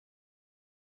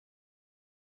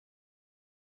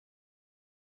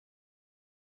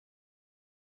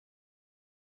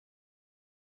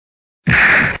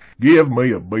Give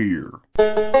me a beer.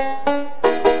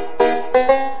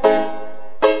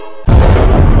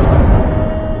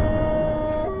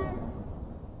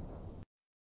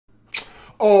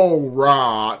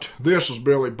 Alright, this is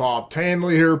Billy Bob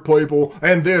Tanley here, people,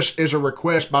 and this is a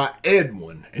request by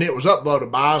Edwin, and it was uploaded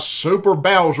by Super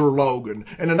Bowser Logan,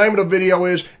 and the name of the video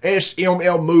is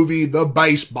SML Movie The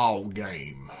Baseball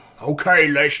Game. Okay,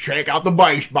 let's check out the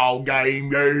baseball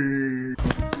game. Yay.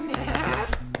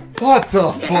 What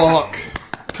the fuck?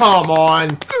 Come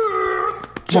on.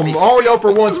 Mario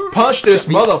for once punched this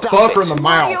motherfucker in the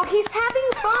mouth. Mario, he's having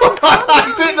fun.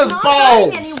 He's hitting his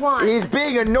balls. He's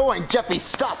being annoying, Jeffy.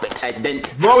 Stop it.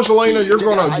 Rosalina, you're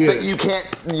gonna get it. You can't,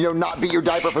 not beat your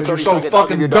diaper for 30 you're seconds. so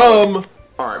fucking dumb.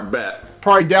 All right, bet.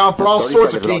 Probably down for all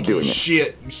sorts of seconds, kinky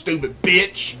shit, you stupid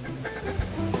bitch.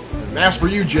 And that's for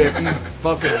you, Jeff, you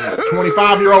fucking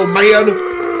 25-year-old man.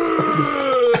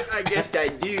 I guess I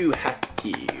do have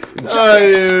to.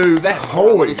 Oh, that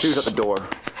voice. He's at the door.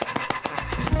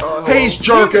 He's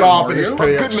jerking off in his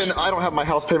pants. Goodman, I don't have my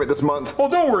house payment this month. Well,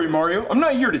 don't worry, Mario. I'm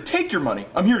not here to take your money.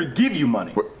 I'm here to give you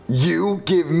money. You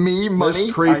give me money?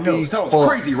 This creepy I know, sounds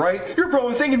crazy, right? You're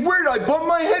probably thinking, where did I bump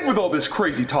my head with all this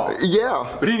crazy talk?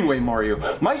 Yeah. But anyway, Mario,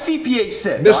 my CPA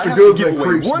said Mr. I have Goodman to give away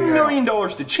creeps me $1 million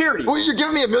to charity. Well, you're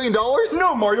giving me $1 million?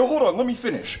 No, Mario, hold on, let me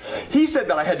finish. He said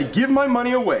that I had to give my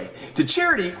money away to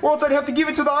charity, or else I'd have to give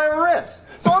it to the IRS.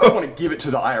 So I don't want to give it to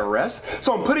the IRS,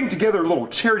 so I'm putting together a little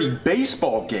charity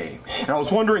baseball game. And I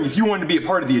was wondering if you wanted to be a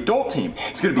part of the adult team.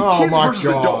 It's going to be kids versus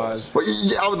adults. Well,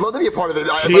 yeah, I would love to be a part of it.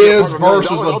 Kids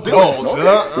versus adults.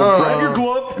 Well, grab your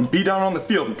glove and be down on the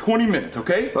field in 20 minutes,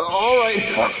 okay? All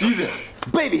right. I'll see you then.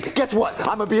 Baby, guess what? I'm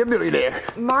gonna be a millionaire.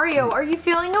 Mario, are you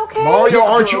feeling okay? Mario,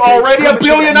 aren't you already a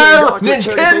billionaire?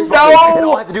 Nintendo!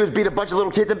 All I have to do is beat a bunch of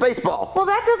little kids in baseball. Well,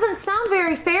 that doesn't sound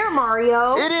very fair,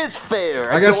 Mario. It is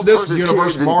fair. I guess this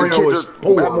universe Mario is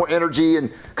poor. Have more energy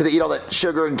and because they eat all that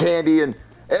sugar and candy and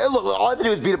look, all I have to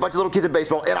do is beat a bunch of little kids in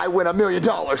baseball and I win $1 million.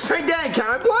 Hey, Dad, can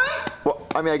I play? Well,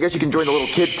 I mean, I guess you can join the little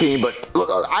kids team, but look,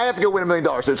 I have to go win $1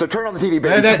 million. So turn on the TV, baby.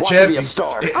 Man, that Watch Jeff me be a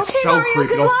star. It's Okay, so Mario, creepy.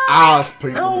 good Those luck. eyes,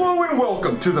 people. Hello and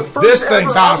welcome to the first This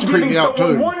thing's ever eyes I'm creep giving me out,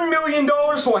 someone too. $1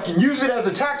 million so I can use it as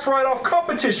a tax write-off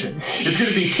competition. It's going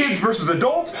to be kids versus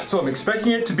adults, so I'm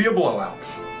expecting it to be a blowout.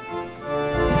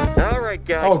 Alright,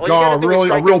 guys. Oh, God, really?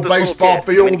 A real baseball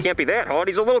field? I mean, he can't be that hard.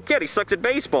 He's a little kid. He sucks at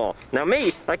baseball. Now,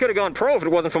 me, I could have gone pro if it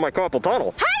wasn't for my carpal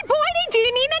tunnel. Hey, Boydie, do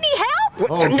you need any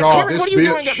help? Oh, God, Karen, this what are you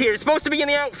doing bitch. up here? You're supposed to be in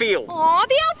the outfield. Aw,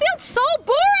 the outfield's so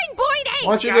boring, Boydie.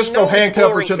 Why don't you I just know go it's handcuff her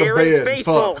boring, to the Karen. It's bed?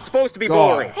 baseball. Fuck. It's supposed to be God.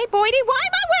 boring. Hey, Boydie, why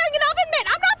am I wearing an oven mitt?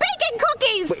 I'm not baking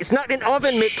cookies. It's not an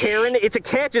oven mitt, Karen. It's a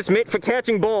catcher's mitt for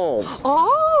catching balls.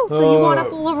 Oh, so you want to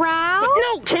fool around?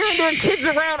 No, Karen, there are kids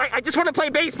around. I just want to play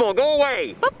baseball. Go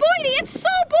away. But Boydie, it's so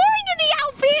boring in the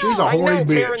outfield. She's a I horny know,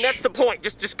 bitch. Karen. That's the point.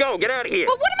 Just go. Get out of here.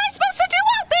 But what am I supposed to do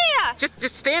out there?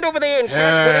 Just stand over there and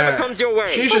catch whatever comes your way.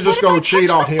 She should just go cheat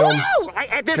on him.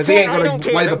 At this Because he point, ain't I gonna don't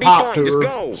care. lay the Be pipe fine. to Just her.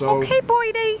 go. So. Hey,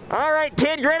 Boydie. All right,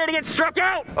 kid, you ready to get struck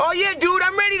out? Oh yeah, dude,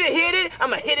 I'm ready to hit it. I'm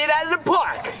gonna hit it out of the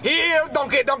park. Here,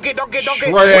 donkey, donkey, donkey, donkey.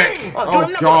 Shrek. Swing. Oh, dude,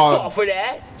 I'm not God. gonna fall for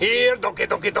that. Here, donkey,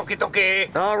 donkey, donkey, donkey.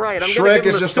 All right, I'm Shrek gonna give him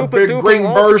is the just a super big duper green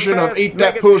ultra version of fast, Eat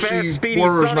That mega Pussy, fast, speedy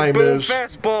whatever his sonic name boom, is.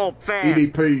 Fastball fast.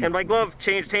 EDP. And my glove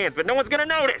changed hands, but no one's gonna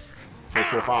notice.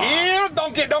 445. Here,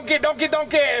 donkey, donkey, donkey,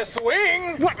 donkey.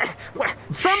 Swing. What?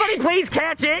 Somebody please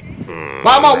catch it.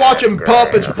 Why am I watching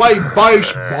puppets play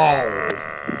baseball?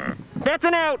 That's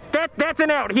an out. That's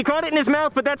an out. He caught it in his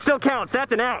mouth, but that still counts.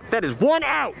 That's an out. That is one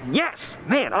out. Yes.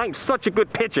 Man, I'm such a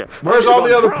good pitcher. Where's all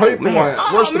the other people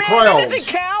at? Where's Oh the man, that crowds? doesn't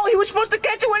count. He was supposed to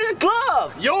catch it with his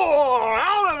glove. You're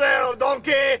out of there,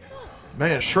 donkey.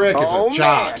 Man, Shrek is Oh, a man.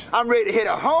 giant. I'm ready to hit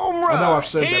a home run. I know I've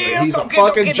said that, Here, but he's a donkey,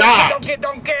 fucking donkey, giant. donkey,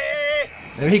 donkey.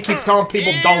 And he keeps calling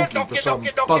people Here, donkey for some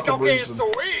donkey, donkey, fucking donkey. reason.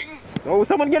 Swing. Oh,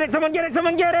 someone get it. Someone get it.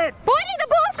 Someone get it. Boydie, the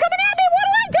ball's coming at me. What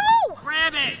do I do?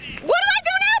 Grab it! What do I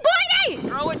do now, Boydie?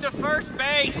 Throw it to first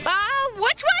base! Which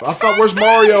I one's thought, where's first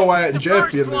Mario base? at and The Jeffy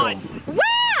first and one. them?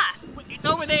 Where? It's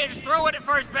over there, just throw it at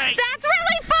first base! That's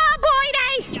really far,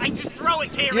 Boydie. I just throw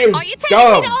it, Karen! You Are you taking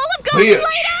dumb me to Olive Garden bitch. later?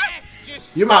 Yes,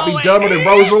 just You might throw be it. dumber than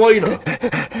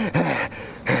Rosalina.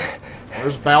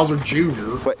 There's Bowser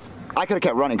Jr. But I could have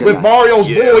kept running. with Mario's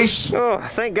voice. Oh,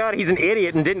 thank God he's an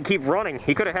idiot and didn't keep running.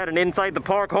 He could have had an inside the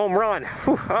park home run.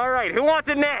 Whew. All right, who wants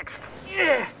it next?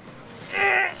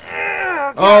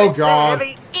 Oh, God.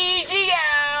 Easy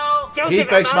out. Joseph, He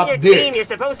thinks I'm on about your dick. team. You're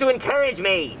supposed to encourage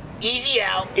me. Easy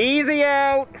out. Easy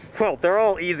out. Well, they're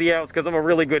all easy outs because I'm a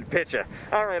really good pitcher.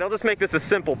 All right, I'll just make this a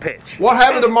simple pitch. What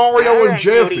happened to Mario All and right,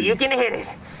 Cody, Jeffy? you can hit it.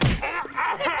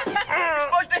 You're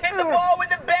supposed to hit the ball with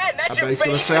the bat. That's I your bet he's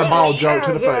gonna face. say a ball joke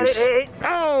to the face.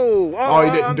 Oh,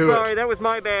 he didn't I'm do it. sorry, that was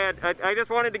my bad. I just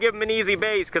wanted to give him an easy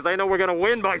base because I know we're gonna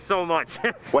win by so much.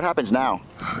 What happens now?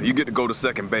 You get to go to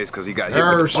second base because he got hit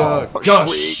with There's the ball.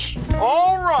 Gus.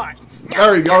 All right.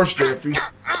 There he goes, Jeffy.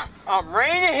 I'm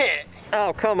ready to hit.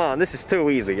 Oh, come on, this is too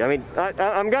easy. I mean,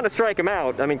 I'm gonna strike him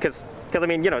out. I mean, because I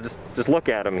mean, you know, just look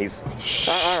at him. He's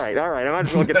all right. I might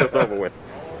as well get this over with.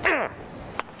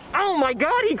 Oh my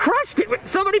God, he crushed it!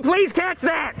 Somebody please catch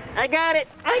that! I got it!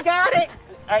 I don't got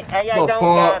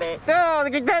it. No,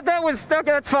 that was okay.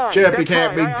 That's fine. Jeffy That's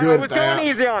can't fine. be good I was at that. going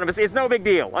easy on him. It's no big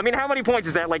deal. I mean, how many points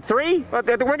is that? Like 3?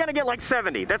 We're gonna get like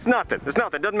 70. That's nothing. It's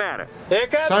nothing. Doesn't matter. Here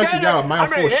comes Sounds like you got a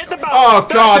mouthful. hit the ball. Oh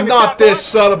God, not this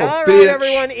son of a All right, bitch.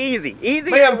 everyone, easy.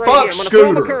 Man, right fuck here. I'm gonna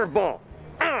Scooter. throw him a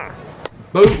curveball.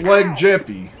 Bootleg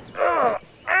Jeffy.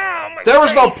 There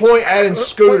was no point adding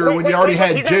Scooter when you already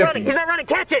had He's Jeffy. He's not running.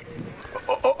 Catch it.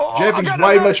 Jeffy's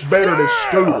way much better than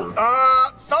Scooter.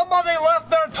 Somebody left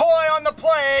their toy on the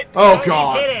plate. Oh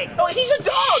God. Oh, he's a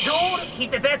dog, dude. He's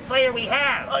the best player we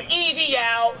have. Easy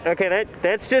out. Okay,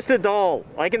 that's just a doll.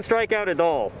 I can strike out a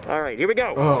doll. All right, here we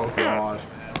go. Oh God.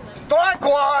 Strike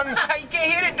one. You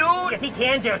can't hit it, dude. Yes, he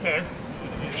can, Joseph.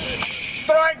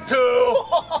 Strike two.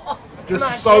 This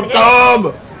is so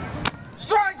dumb.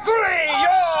 Strike three. You're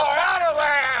out of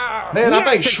there. Man, I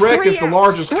think Yes, Shrek is the 3 outs,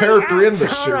 largest 3 character in outs.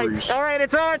 this All right, series. All right,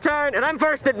 it's our turn, and I'm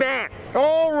first at bat.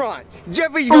 All right.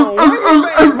 Jeffy's going to win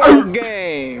the baseball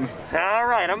game. All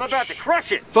right, I'm about to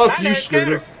crush it. Fuck you,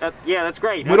 Scooter. Yeah, that's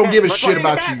great. We don't Okay, give a let's shit go.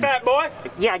 about you. Fat boy.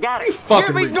 Yeah, I got You it.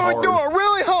 fucking Jeffy's going to do retard. it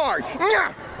really hard.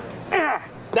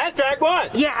 That's strike one.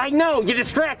 Yeah, I know. You're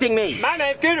distracting me. My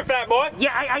name's Scooter, fat boy.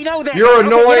 Yeah, I know that. You're Okay, you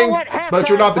know annoying, what? but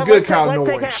you're not the Halftime. good kind of Let's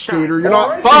take annoying, halftime. Scooter. You're All not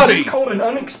right, they funny. just called an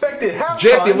unexpected halftime.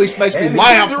 Jeffy at least makes me and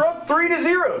laugh. The kids are up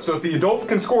 3-0. So if the adults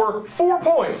can score 4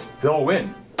 points, they'll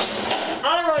win.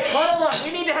 All right, huddle up.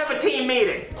 We need to have a team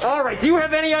meeting. All right, do you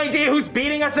have any idea who's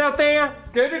beating us out there?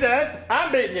 Scooter, Dad.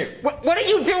 I'm beating you. What are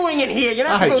you doing in here? You're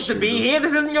I not hate supposed to be Scooter. here.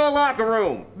 This isn't your locker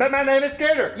room. But my name is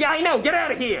Scooter. Yeah, I know. Get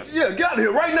out of here. Yeah, get out of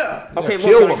here right now. Okay,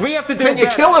 kill look, guys, him. we have to do Can you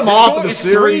better. kill him The off score of the is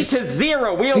series?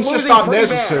 3-0. We are He's just losing not pretty bad.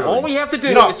 necessary. All we have to do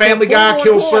You know, is Family get Guy 4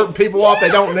 kills points. certain people off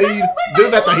they don't need. Do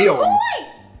that to him.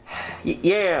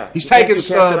 Yeah. He's taking,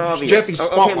 Captain Obvious. Jeffy's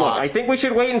Okay, look, spotlight. I think we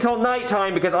should wait until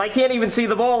nighttime because I can't even see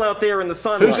the ball out there in the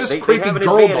sunlight. Who's this they creepy have an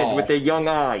girl advantage doll? with their young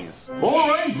eyes. All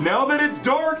right, now that it's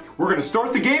dark, we're going to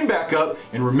start the game back up.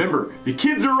 And remember, the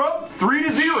kids are up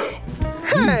 3-0.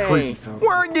 Hey,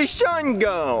 where'd the sun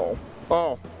go?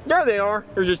 Oh, there they are.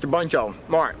 There's just a bunch of them.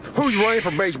 All right, who's ready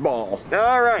for baseball?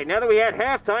 All right, now that we had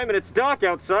halftime and it's dark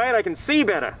outside, I can see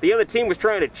better. The other team was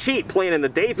trying to cheat playing in the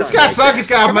daytime. This guy sucks. He's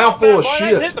got a mouthful of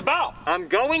Hit shit. the ball. I'm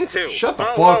going to. Shut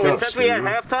the oh, fuck and up, since we had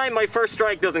Scooter. halftime, my first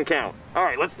strike doesn't count. All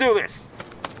right, let's do this.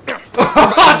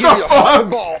 What the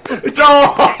fuck?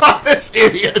 Oh, this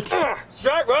idiot.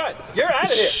 Strike one. You're out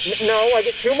of here. No, I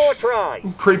get 2 more tries.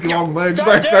 Creepy long legs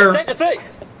Strike back two, there. take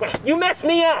the seat. You messed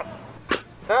me up.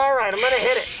 All right, I'm gonna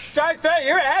hit it. Strike three.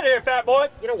 You're out of here, fat boy.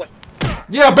 You know what?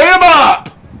 Yeah, bam up!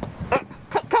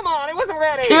 Come on, I wasn't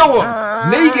ready. Kill him!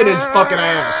 Negan his fucking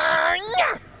ass.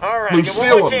 All right, Lucille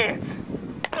give one more him. chance.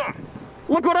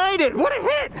 Look what I did! What a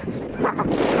hit!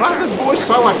 Why does his voice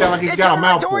sound like that like he's got a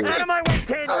mouthful? Out of my way,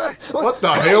 kid! What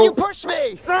the hell? Push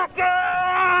me! Sucker!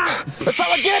 That's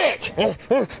how I get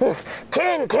it!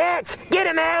 Ken, catch! Get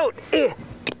him out! You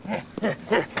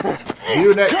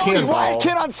and that Ken ball.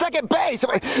 Kid on second base!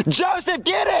 Joseph,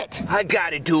 get it! I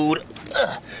got it, dude.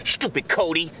 Stupid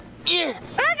Cody. I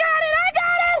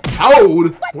got it!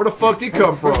 Toad? Where the fuck did he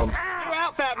come from? You're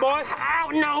out, fat boy. Ow,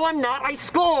 no, I'm not. I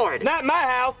scored. Not in my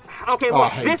house. Okay, Oh, I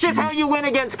look, hate this is you. how you win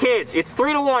against kids. It's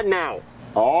 3-1 now.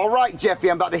 All right, Jeffy,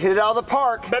 I'm about to hit it out of the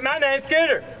park. But my name's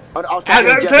Scooter. I was I talking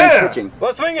to don't Jeffy care. pitching.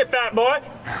 Well, swing it, fat boy.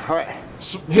 All right.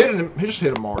 Hit him. He just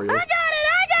hit him, Mario. I got it!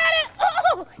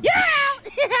 Oh, you're out!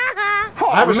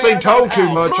 I haven't seen Toad too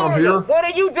much on Mario, here. What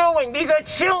are you doing? These are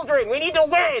children. We need to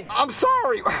win. I'm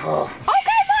sorry. Okay, my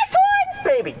turn!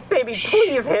 Baby,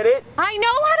 please hit it. I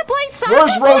know how to play soccer.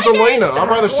 Where's Rosalina? I'd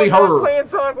rather see We're not her. playing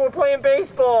soccer. We're playing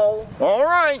baseball. All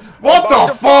right. What the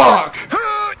fuck?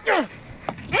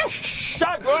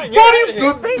 Stop running. Why do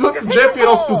you put Jeffy in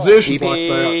those positions like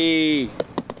that?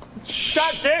 that?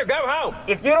 Stop there. Go home.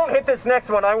 If you don't hit this next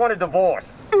one, I want a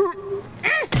divorce. Oh,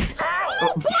 Blighty,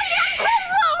 I'm so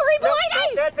sorry,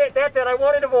 Blighty! That's it. I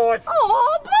want a divorce.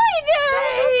 Oh,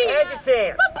 Blighty! Had your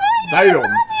chance. But Blighty, I Damn.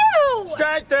 love you!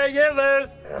 Strike three. You lose.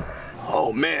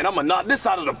 Oh man, I'm gonna knock this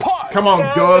out of the park. Come on,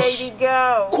 Go, Gus. baby,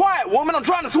 go. Quiet, woman. I'm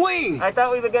trying to swing. I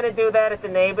thought we were gonna do that at the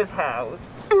neighbor's house.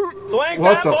 Swing,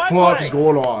 What fat the boy, fuck swing. is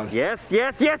going on? Yes. I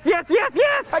got it,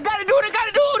 dude. I got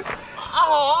it, dude.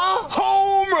 Aw,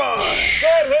 home run.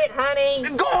 Good hit,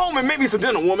 honey. Go home and make me some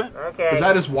dinner, woman. Okay. Is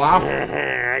that his wife?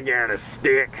 I got a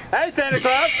stick. Hey, Santa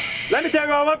Claus, let me tell you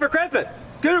what I want for Christmas.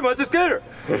 Scooter, what's a scooter?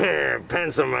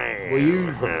 Pencil man. Will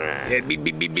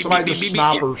you? Somebody just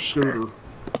sniper Scooter.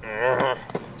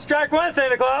 Strike one,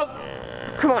 Santa Claus.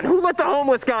 Come on, who let the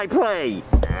homeless guy play?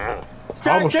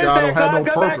 Strike Homeless two, guy Santa don't have Claus.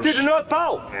 no Go back to purpose. the North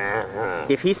Pole.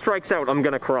 If he strikes out, I'm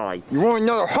gonna cry. You want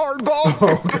another hard ball?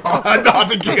 Oh God,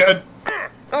 not again.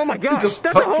 Oh my God, just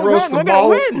that's a home throws run. the We're ball.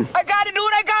 gonna win. I got it, dude.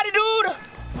 I got it, dude.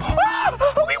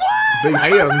 Ah, we won. Big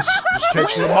hands, just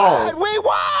catching the ball. We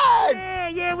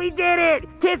won. Yeah, we did it.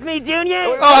 Kiss me,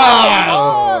 Junior.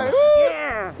 Ah!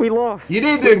 Yeah. We lost. You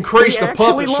need to increase We the actually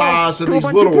puppet lost size of to a these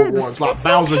bunch little of kids. ones, like It's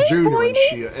Bowser okay, Jr. and Boydie.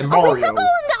 shit, and Are we still Mario.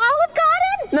 going to Olive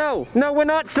Garden? No, we're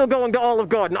not still going to Olive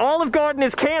Garden. Olive Garden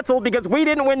is canceled because we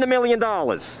didn't win the $1 million.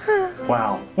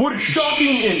 Wow, what a shocking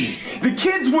ending. The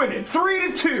kids win it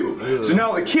 3-2. So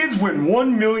now the kids win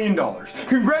 $1 million.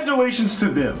 Congratulations to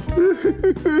them.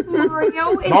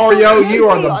 Mario, it's Mario, okay. you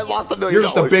are I lost $1 million. you're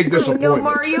just a big I know, disappointment.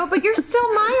 Mario, but you're still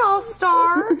my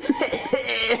all-star.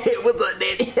 What's up,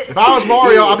 Daddy? If I was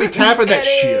Mario, I'd be tapping that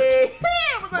shit.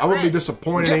 I wouldn't be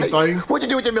disappointed in anything. What'd you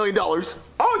do with your $1 million?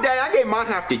 Oh, Dad, I gave mine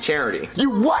half to charity.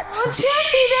 You what? Oh, Jeffy,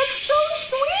 that's so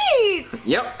sweet.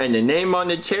 Yep, and the name on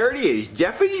the charity is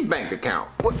Jeffy's bank account.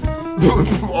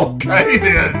 Okay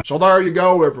then. So there you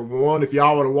go, everyone. If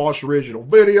y'all want to watch the original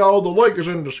video, the link is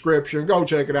in the description. Go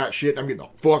check it out. Shit, I'm getting the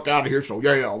fuck out of here. So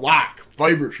yeah, like,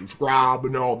 favorite, subscribe,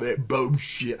 and all that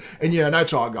bullshit. And yeah,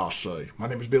 that's all I gotta say. My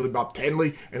name is Billy Bob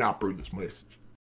Tanley, and I approve this message.